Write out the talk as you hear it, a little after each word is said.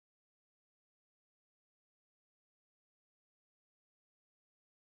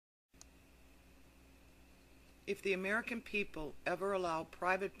If the American people ever allow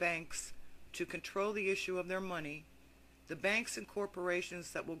private banks to control the issue of their money, the banks and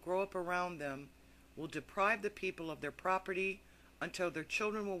corporations that will grow up around them will deprive the people of their property until their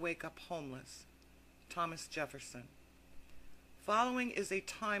children will wake up homeless. Thomas Jefferson. Following is a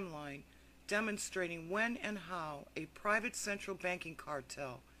timeline demonstrating when and how a private central banking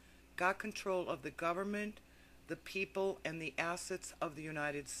cartel got control of the government, the people, and the assets of the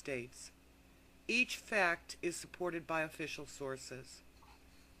United States. Each fact is supported by official sources.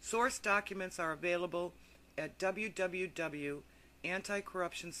 Source documents are available at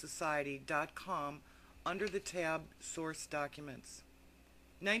www.anticorruptionsociety.com under the tab Source Documents.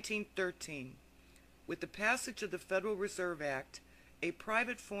 1913. With the passage of the Federal Reserve Act, a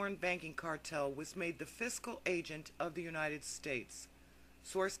private foreign banking cartel was made the fiscal agent of the United States.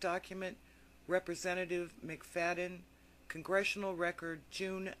 Source document, Representative McFadden, Congressional Record,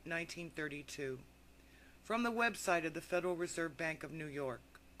 June 1932. From the website of the Federal Reserve Bank of New York,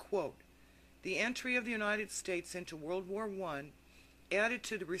 quote, "The entry of the United States into World War I added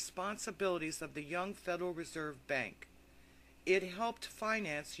to the responsibilities of the young Federal Reserve Bank. It helped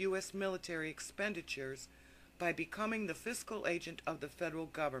finance U.S. military expenditures by becoming the fiscal agent of the federal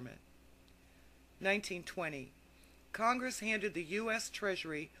government." 1920. Congress handed the U.S.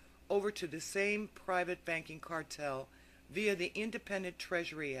 Treasury over to the same private banking cartel via the Independent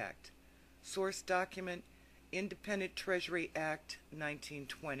Treasury Act. Source document, Independent Treasury Act,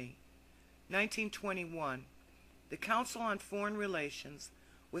 1920. 1921. The Council on Foreign Relations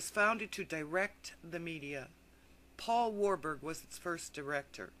was founded to direct the media. Paul Warburg was its first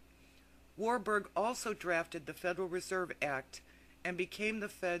director. Warburg also drafted the Federal Reserve Act and became the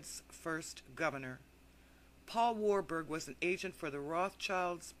Fed's first governor. Paul Warburg was an agent for the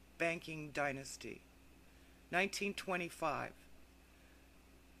Rothschild's banking dynasty. 1925.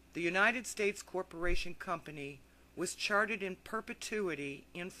 The United States Corporation Company was chartered in perpetuity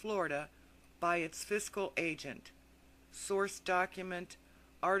in Florida by its fiscal agent. Source document,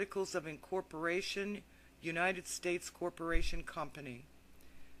 Articles of Incorporation, United States Corporation Company.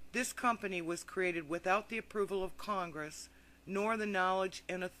 This company was created without the approval of Congress, nor the knowledge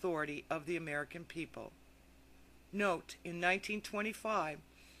and authority of the American people. Note, in 1925,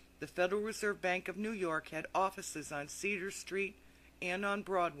 the Federal Reserve Bank of New York had offices on Cedar Street and on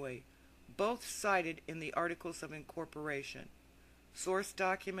Broadway, both cited in the Articles of Incorporation. Source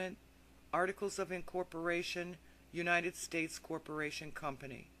document, Articles of Incorporation, United States Corporation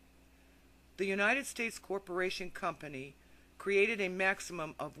Company. The United States Corporation Company created a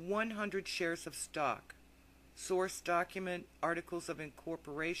maximum of 100 shares of stock. Source document, Articles of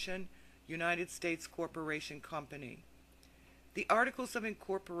Incorporation, United States Corporation Company. The Articles of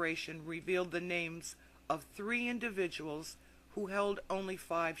Incorporation revealed the names of 3 individuals who held only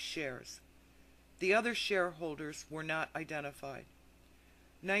 5 shares. The other shareholders were not identified.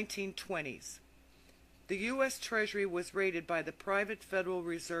 1920s. The U.S. Treasury was raided by the private Federal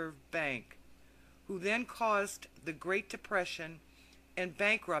Reserve Bank, who then caused the Great Depression and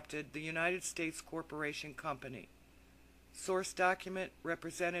bankrupted the United States Corporation Company. Source document,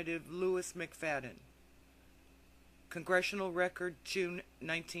 Representative Lewis McFadden. Congressional Record, June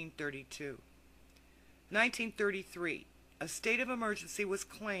 1932. 1933. A state of emergency was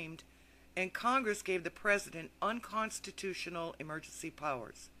claimed, and Congress gave the President unconstitutional emergency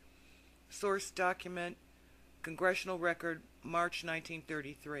powers. Source document, Congressional Record, March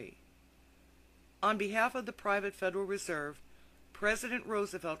 1933. On behalf of the private Federal Reserve, President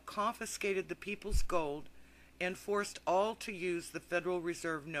Roosevelt confiscated the people's gold and forced all to use the Federal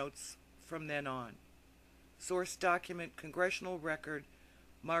Reserve notes from then on. Source document, Congressional Record,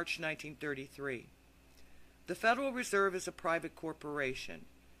 March 1933. The Federal Reserve is a private corporation.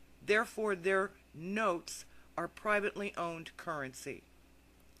 Therefore, their notes are privately owned currency.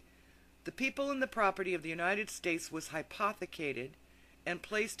 The people and the property of the United States was hypothecated and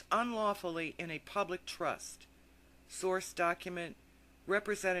placed unlawfully in a public trust. Source document,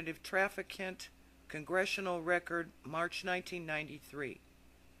 Representative Trafficant, Congressional Record, March 1993.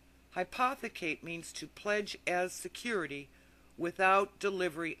 Hypothecate means to pledge as security without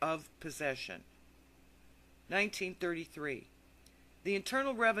delivery of possession. 1933. The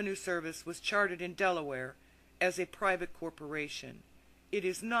Internal Revenue Service was chartered in Delaware as a private corporation. It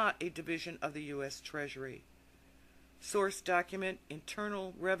is not a division of the U.S. Treasury. Source document,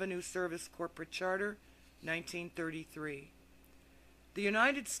 Internal Revenue Service Corporate Charter, 1933. The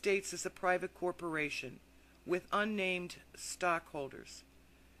United States is a private corporation with unnamed stockholders.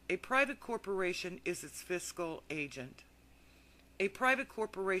 A private corporation is its fiscal agent. A private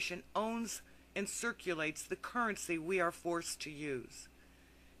corporation owns and circulates the currency we are forced to use.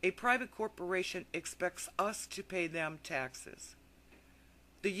 A private corporation expects us to pay them taxes.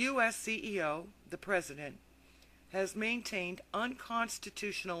 The U.S. CEO, the President, has maintained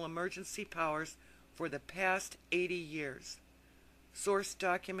unconstitutional emergency powers for the past 80 years. Source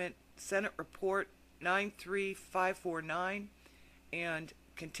document Senate Report 93549 and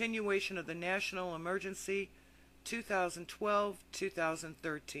Continuation of the National Emergency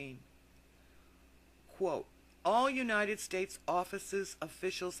 2012-2013. Quote, all United States offices,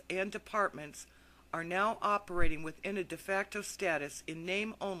 officials, and departments are now operating within a de facto status in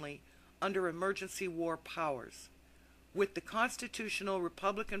name only under emergency war powers, with the constitutional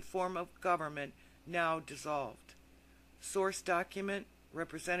Republican form of government now dissolved. Source document,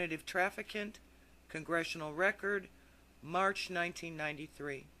 Representative Trafficant, Congressional Record, March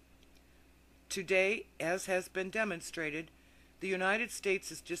 1993. Today, as has been demonstrated, the United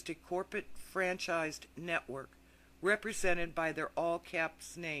States is just a corporate franchised network represented by their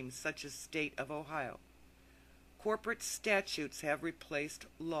all-caps names such as State of Ohio. Corporate statutes have replaced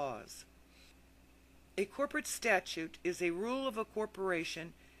laws. A corporate statute is a rule of a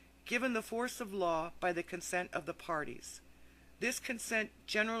corporation given the force of law by the consent of the parties. This consent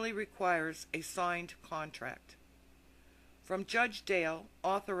generally requires a signed contract. From Judge Dale,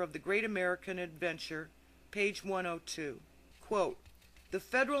 author of The Great American Adventure, page 102, quote, the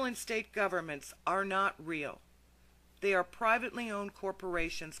federal and state governments are not real. They are privately owned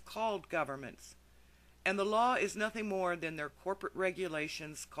corporations called governments, and the law is nothing more than their corporate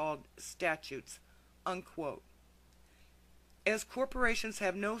regulations called statutes, unquote. As corporations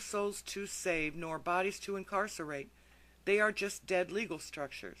have no souls to save nor bodies to incarcerate, they are just dead legal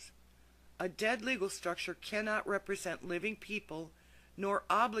structures. A dead legal structure cannot represent living people nor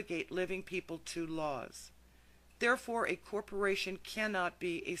obligate living people to laws. Therefore, a corporation cannot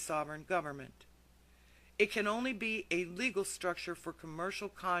be a sovereign government. It can only be a legal structure for commercial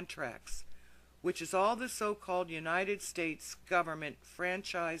contracts, which is all the so-called United States government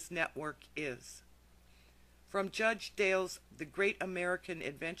franchise network is. From Judge Dale's The Great American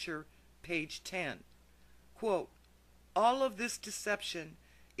Adventure, page 10, quote, all of this deception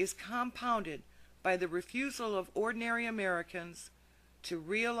is compounded by the refusal of ordinary Americans to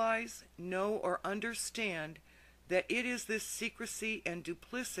realize, know, or understand that it is this secrecy and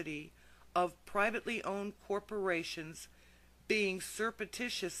duplicity of privately owned corporations being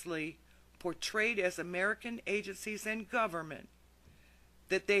surreptitiously portrayed as American agencies and government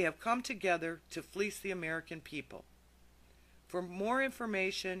that they have come together to fleece the American people. For more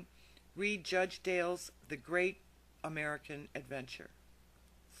information, read Judge Dale's The Great American Adventure.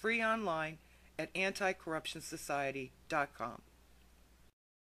 Free online at AntiCorruptionSociety.com.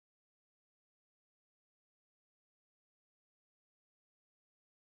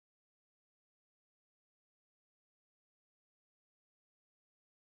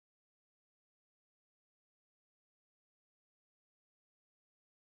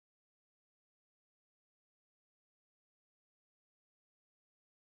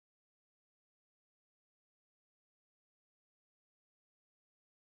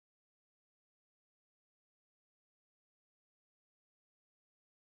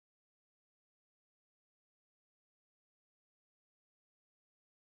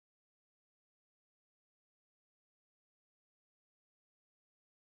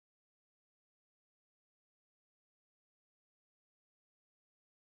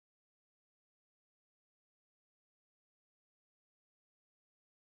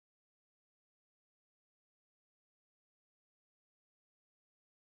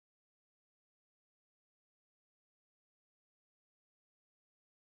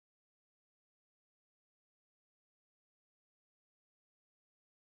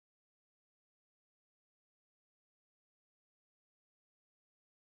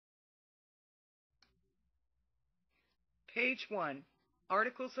 Page 1,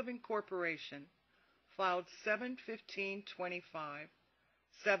 Articles of Incorporation, filed 7/15/25,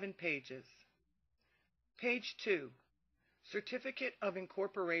 7 pages. Page 2, Certificate of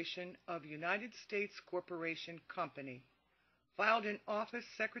Incorporation of United States Corporation Company, filed in Office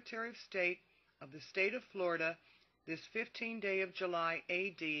Secretary of State of the State of Florida this 15th day of July,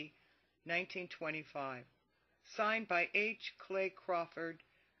 A.D. 1925, signed by H. Clay Crawford,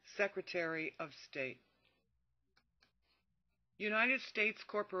 Secretary of State. United States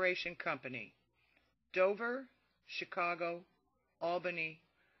Corporation Company, Dover, Chicago, Albany,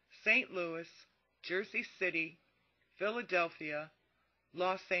 St. Louis, Jersey City, Philadelphia,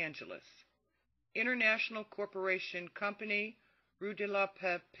 Los Angeles. International Corporation Company, Rue de la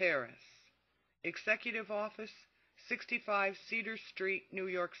Paix, Paris. Executive Office, 65 Cedar Street, New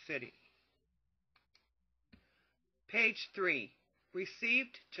York City. Page 3,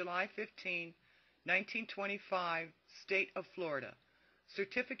 Received July 15, 1925, State of Florida.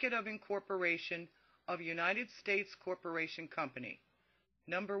 Certificate of Incorporation of United States Corporation Company.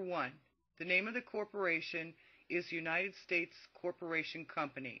 Number 1. The name of the corporation is United States Corporation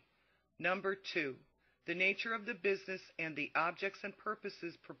Company. Number 2. The nature of the business and the objects and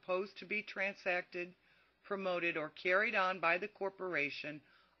purposes proposed to be transacted, promoted, or carried on by the corporation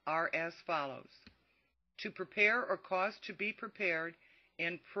are as follows: to prepare or cause to be prepared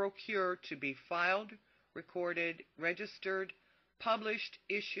and procure to be filed, recorded, registered, published,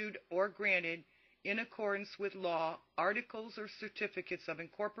 issued, or granted in accordance with law, articles or certificates of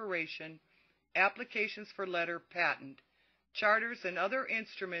incorporation, applications for letter patent, charters, and other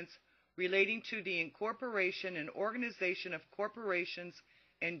instruments relating to the incorporation and organization of corporations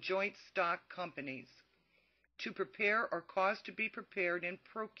and joint stock companies. To prepare or cause to be prepared and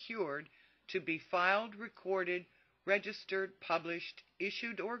procured to be filed, recorded, registered, published,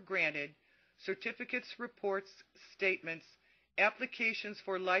 issued, or granted, certificates, reports, statements, applications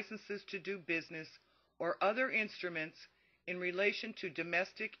for licenses to do business, or other instruments in relation to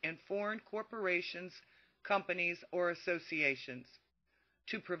domestic and foreign corporations, companies, or associations.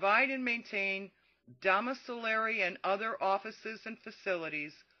 To provide and maintain domiciliary and other offices and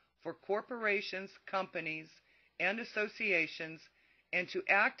facilities for corporations, companies, and associations, and to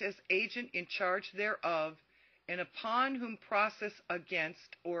act as agent in charge thereof, and upon whom process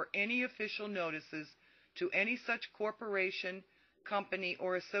against or any official notices to any such corporation, company,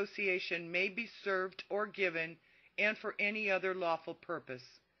 or association may be served or given, and for any other lawful purpose.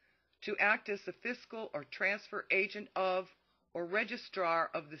 To act as the fiscal or transfer agent of or registrar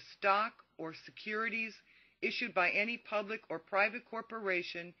of the stock or securities issued by any public or private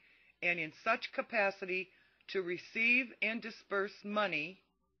corporation, and in such capacity to receive and disburse money.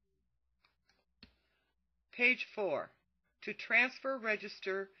 Page 4. To transfer,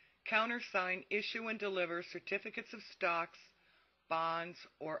 register, countersign, issue, and deliver certificates of stocks, bonds,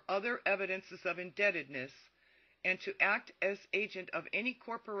 or other evidences of indebtedness, and to act as agent of any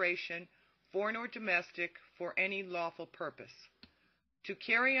corporation, foreign or domestic, for any lawful purpose. To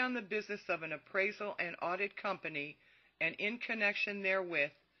carry on the business of an appraisal and audit company, and in connection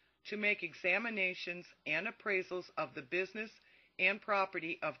therewith, to make examinations and appraisals of the business and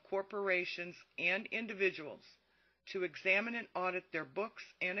property of corporations and individuals, to examine and audit their books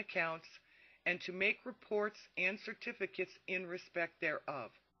and accounts, and to make reports and certificates in respect thereof.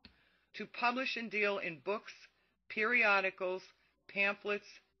 To publish and deal in books, periodicals, pamphlets,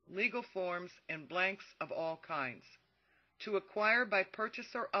 legal forms, and blanks of all kinds. To acquire by purchase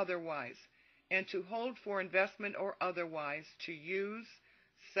or otherwise, and to hold for investment or otherwise, to use,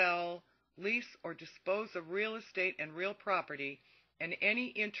 sell, lease, or dispose of real estate and real property, and any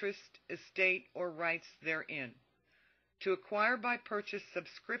interest, estate, or rights therein. To acquire by purchase,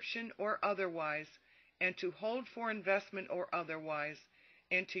 subscription, or otherwise, and to hold for investment or otherwise,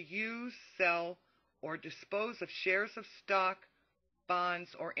 and to use, sell, or dispose of shares of stock, bonds,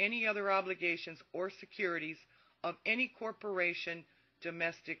 or any other obligations or securities of any corporation,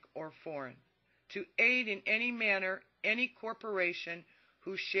 domestic or foreign. To aid in any manner any corporation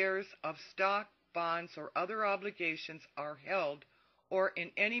whose shares of stock, bonds, or other obligations are held, or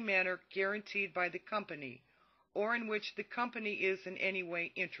in any manner guaranteed by the company, or in which the company is in any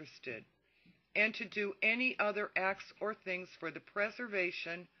way interested, and to do any other acts or things for the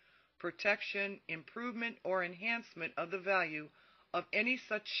preservation, protection, improvement, or enhancement of the value of any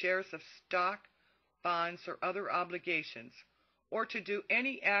such shares of stock, bonds, or other obligations, or to do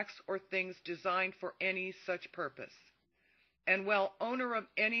any acts or things designed for any such purpose. And while owner of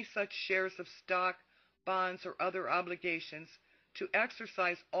any such shares of stock, bonds, or other obligations, to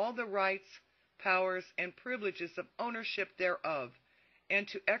exercise all the rights, powers, and privileges of ownership thereof, and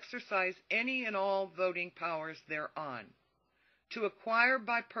to exercise any and all voting powers thereon. To acquire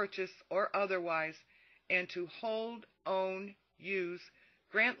by purchase or otherwise, and to hold, own, use,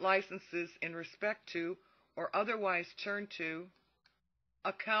 grant licenses in respect to, or otherwise turn to,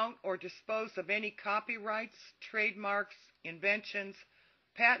 account or dispose of any copyrights, trademarks, inventions,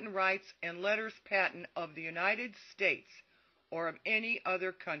 patent rights, and letters patent of the United States or of any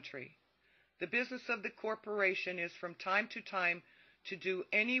other country. The business of the corporation is from time to time to do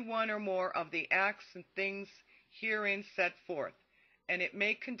any one or more of the acts and things herein set forth, and it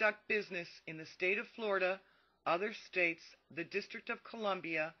may conduct business in the state of Florida, other states, the District of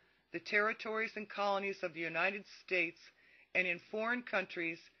Columbia, the territories and colonies of the United States, and in foreign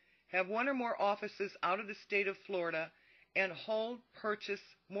countries, have one or more offices out of the state of Florida, and hold, purchase,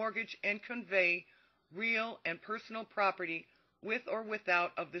 mortgage, and convey real and personal property with or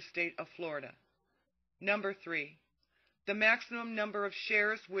without of the state of Florida. Number 3. The maximum number of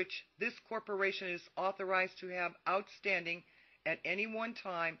shares which this corporation is authorized to have outstanding at any one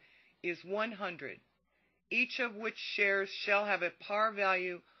time is 100, each of which shares shall have a par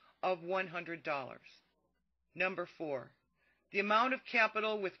value of $100. Number 4. The amount of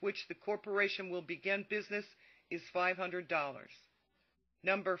capital with which the corporation will begin business is $500.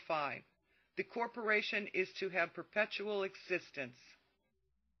 Number 5. The corporation is to have perpetual existence.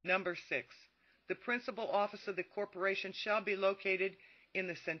 Number 6. The principal office of the corporation shall be located in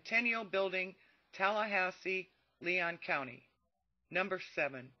the Centennial Building, Tallahassee, Leon County. Number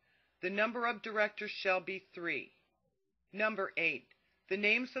 7. The number of directors shall be 3. Number 8. The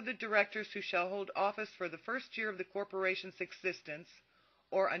names of the directors who shall hold office for the first year of the corporation's existence,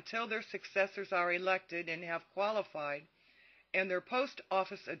 or until their successors are elected and have qualified, and their post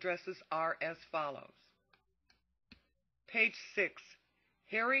office addresses are as follows. Page 6.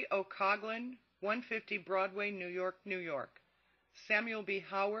 Harry O. Coughlin, 150 Broadway, New York, New York. Samuel B.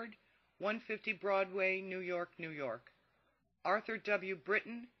 Howard, 150 Broadway, New York, New York. Arthur W.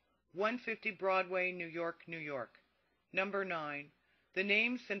 Britton, 150 Broadway, New York, New York. Number 9. The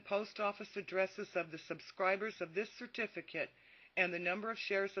names and post office addresses of the subscribers of this certificate and the number of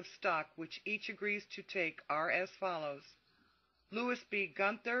shares of stock which each agrees to take are as follows. Louis B.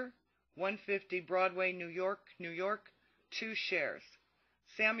 Gunther, 150 Broadway, New York, New York, 2 shares.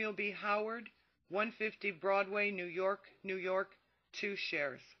 Samuel B. Howard, 150 Broadway, New York, New York, 2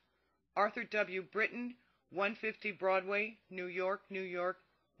 shares. Arthur W. Britton, 150 Broadway, New York, New York,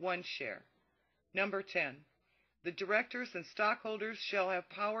 1 share. Number 10. The directors and stockholders shall have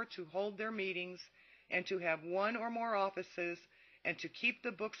power to hold their meetings and to have one or more offices and to keep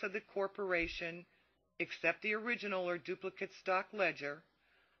the books of the corporation, except the original or duplicate stock ledger,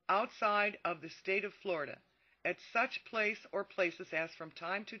 outside of the state of Florida, at such place or places as from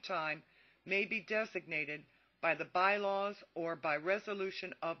time to time may be designated by the bylaws or by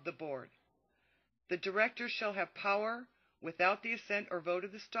resolution of the board. The directors shall have power, without the assent or vote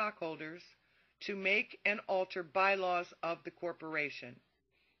of the stockholders, to make and alter bylaws of the corporation,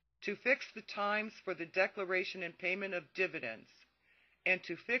 to fix the times for the declaration and payment of dividends, and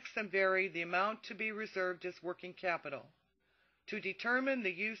to fix and vary the amount to be reserved as working capital, to determine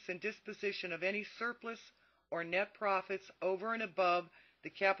the use and disposition of any surplus or net profits over and above the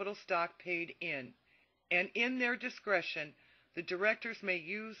capital stock paid in, and in their discretion the directors may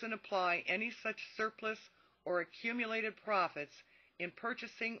use and apply any such surplus or accumulated profits in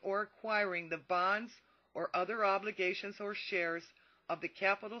purchasing or acquiring the bonds or other obligations or shares of the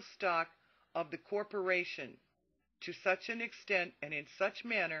capital stock of the corporation to such an extent and in such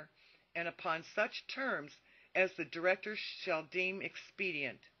manner and upon such terms as the directors shall deem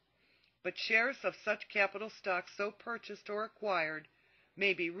expedient. But shares of such capital stock so purchased or acquired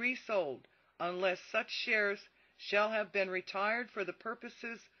may be resold unless such shares shall have been retired for the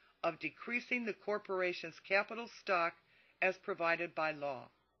purposes of decreasing the corporation's capital stock as provided by law.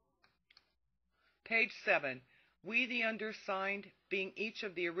 Page 7. We, the undersigned, being each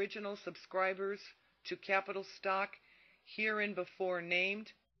of the original subscribers to capital stock hereinbefore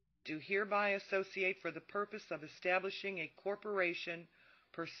named, do hereby associate for the purpose of establishing a corporation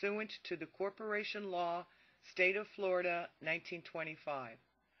pursuant to the Corporation Law, State of Florida, 1925.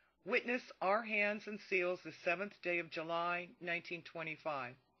 Witness our hands and seals the 7th day of July,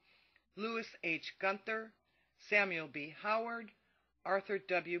 1925. Louis H. Gunther, Samuel B. Howard, Arthur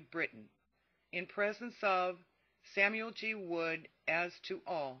W. Britton. In presence of Samuel G. Wood, as to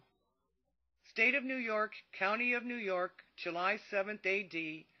all. State of New York, County of New York, July 7th,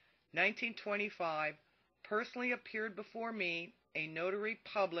 A.D., 1925, personally appeared before me, a notary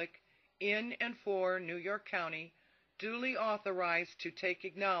public, in and for New York County, duly authorized to take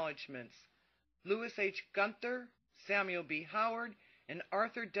acknowledgments. Louis H. Gunther, Samuel B. Howard, and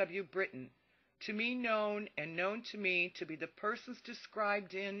Arthur W. Britton, to me known and known to me to be the persons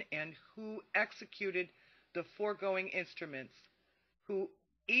described in and who executed the foregoing instruments, who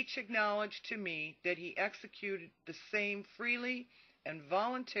each acknowledged to me that he executed the same freely and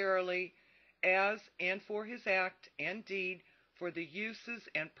voluntarily as and for his act and deed for the uses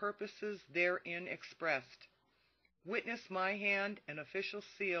and purposes therein expressed. Witness my hand and official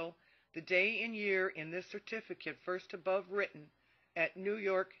seal the day and year in this certificate first above written at New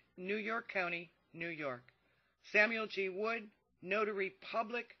York, New York County, New York. Samuel G. Wood, Notary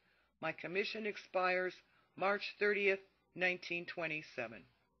Public. My commission expires March 30th, 1927.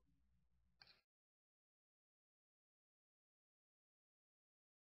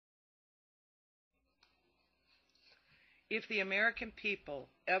 If the American people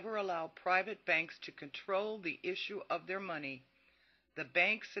ever allow private banks to control the issue of their money, the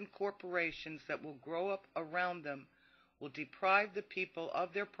banks and corporations that will grow up around them will deprive the people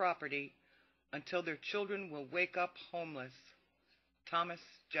of their property until their children will wake up homeless. Thomas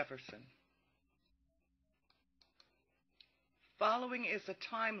Jefferson. Following is a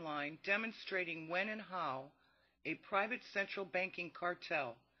timeline demonstrating when and how a private central banking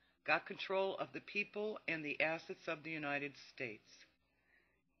cartel got control of the people and the assets of the United States.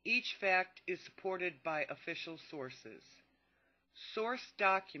 Each fact is supported by official sources. Source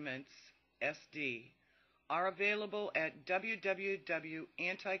documents, SD, are available at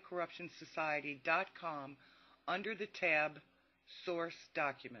www.anticorruptionsociety.com under the tab Source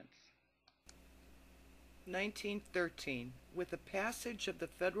Documents. 1913. With the passage of the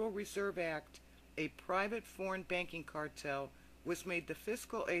Federal Reserve Act, a private foreign banking cartel was made the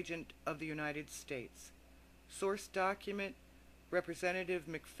fiscal agent of the United States. Source document, Representative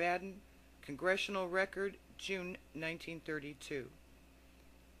McFadden, Congressional Record, June 1932.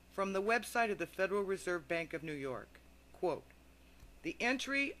 From the website of the Federal Reserve Bank of New York, quote, "The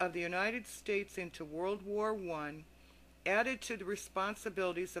entry of the United States into World War I added to the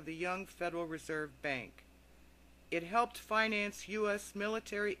responsibilities of the young Federal Reserve Bank. It helped finance U.S.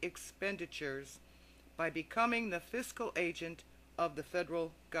 military expenditures by becoming the fiscal agent of the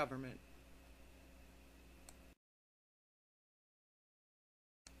federal government."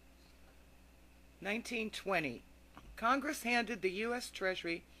 (1920) Congress handed the U.S.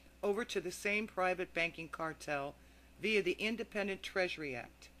 Treasury over to the same private banking cartel via the Independent Treasury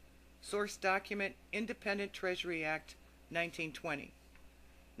Act. Source document, Independent Treasury Act, 1920.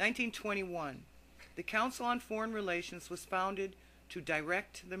 1921. The Council on Foreign Relations was founded to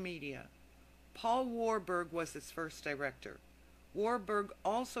direct the media. Paul Warburg was its first director. Warburg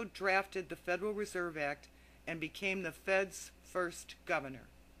also drafted the Federal Reserve Act and became the Fed's first governor.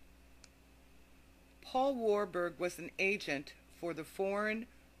 Paul Warburg was an agent for the foreign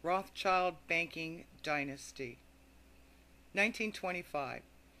Rothschild banking dynasty. 1925.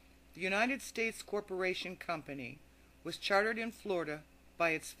 The United States Corporation Company was chartered in Florida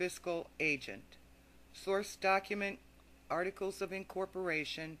by its fiscal agent. Source document, Articles of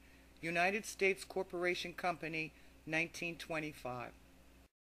Incorporation, United States Corporation Company, 1925.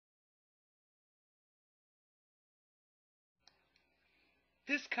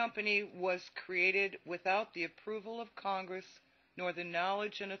 This company was created without the approval of Congress nor the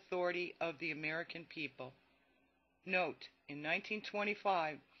knowledge and authority of the American people. Note, in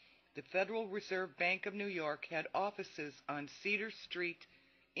 1925, the Federal Reserve Bank of New York had offices on Cedar Street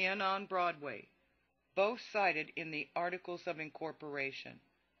and on Broadway, both cited in the Articles of Incorporation.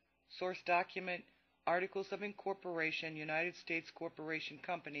 Source document, Articles of Incorporation, United States Corporation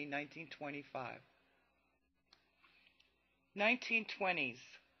Company, 1925. 1920s.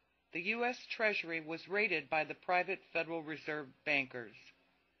 The U.S. Treasury was raided by the private Federal Reserve bankers,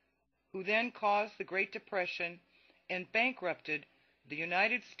 who then caused the Great Depression and bankrupted the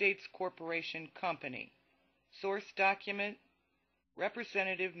United States Corporation Company. Source document,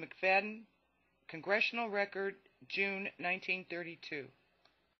 Representative McFadden, Congressional Record, June 1932.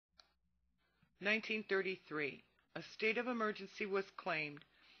 1933. A state of emergency was claimed,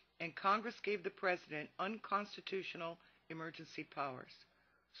 and Congress gave the President unconstitutional emergency powers.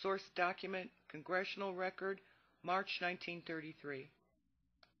 Source document, Congressional Record, March 1933.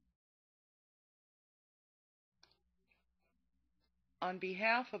 On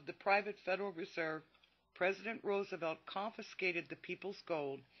behalf of the private Federal Reserve, President Roosevelt confiscated the people's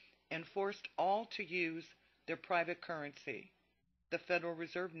gold and forced all to use their private currency, the Federal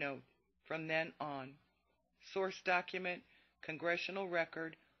Reserve note, from then on. Source document, Congressional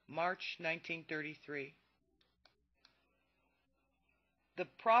Record, March 1933. The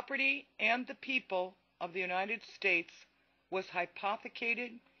property and the people of the United States was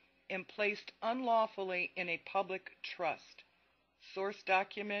hypothecated and placed unlawfully in a public trust. Source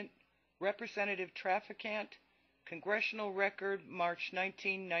document, Representative Trafficant, Congressional Record, March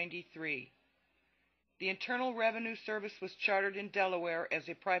 1993. The Internal Revenue Service was chartered in Delaware as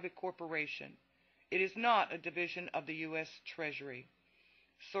a private corporation. It is not a division of the U.S. Treasury.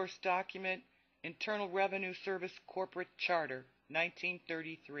 Source document, Internal Revenue Service Corporate Charter,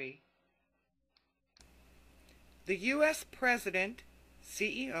 1933. The U.S. President,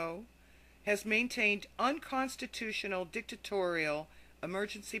 CEO, has maintained unconstitutional dictatorial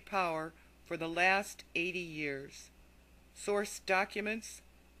emergency power for the last 80 years. Source documents,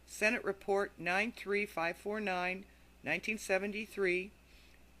 Senate Report 93549, 1973,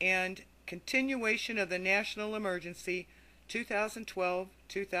 and Continuation of the National Emergency,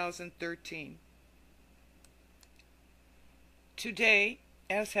 2012-2013. Today,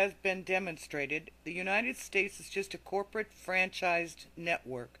 as has been demonstrated, the United States is just a corporate franchised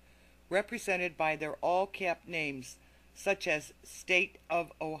network represented by their all-cap names, such as State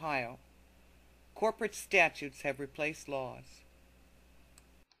of Ohio. Corporate statutes have replaced laws.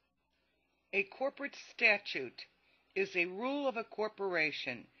 A corporate statute is a rule of a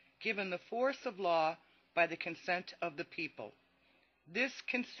corporation given the force of law by the consent of the people. This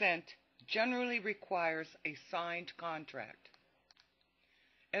consent generally requires a signed contract.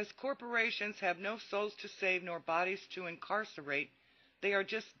 As corporations have no souls to save nor bodies to incarcerate, they are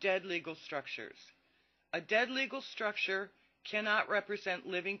just dead legal structures. A dead legal structure cannot represent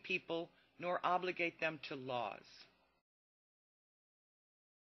living people nor obligate them to laws.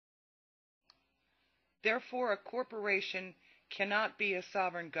 Therefore, a corporation cannot be a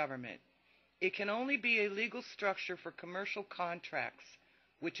sovereign government. It can only be a legal structure for commercial contracts,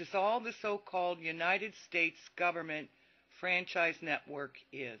 which is all the so-called United States government franchise network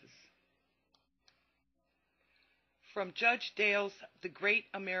is. From Judge Dale's The Great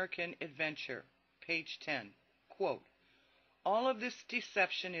American Adventure, page 10, quote, "All of this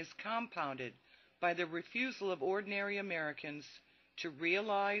deception is compounded by the refusal of ordinary Americans to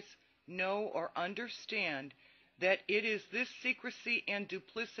realize, know, or understand that it is this secrecy and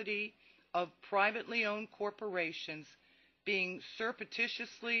duplicity of privately owned corporations being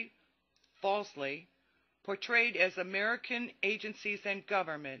surreptitiously, falsely, portrayed as American agencies and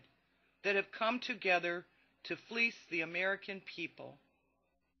government that have come together to fleece the American people."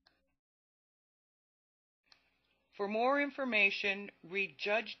 For more information, read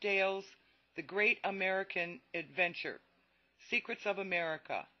Judge Dale's The Great American Adventure, Secrets of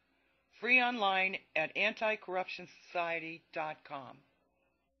America, free online at AntiCorruptionSociety.com.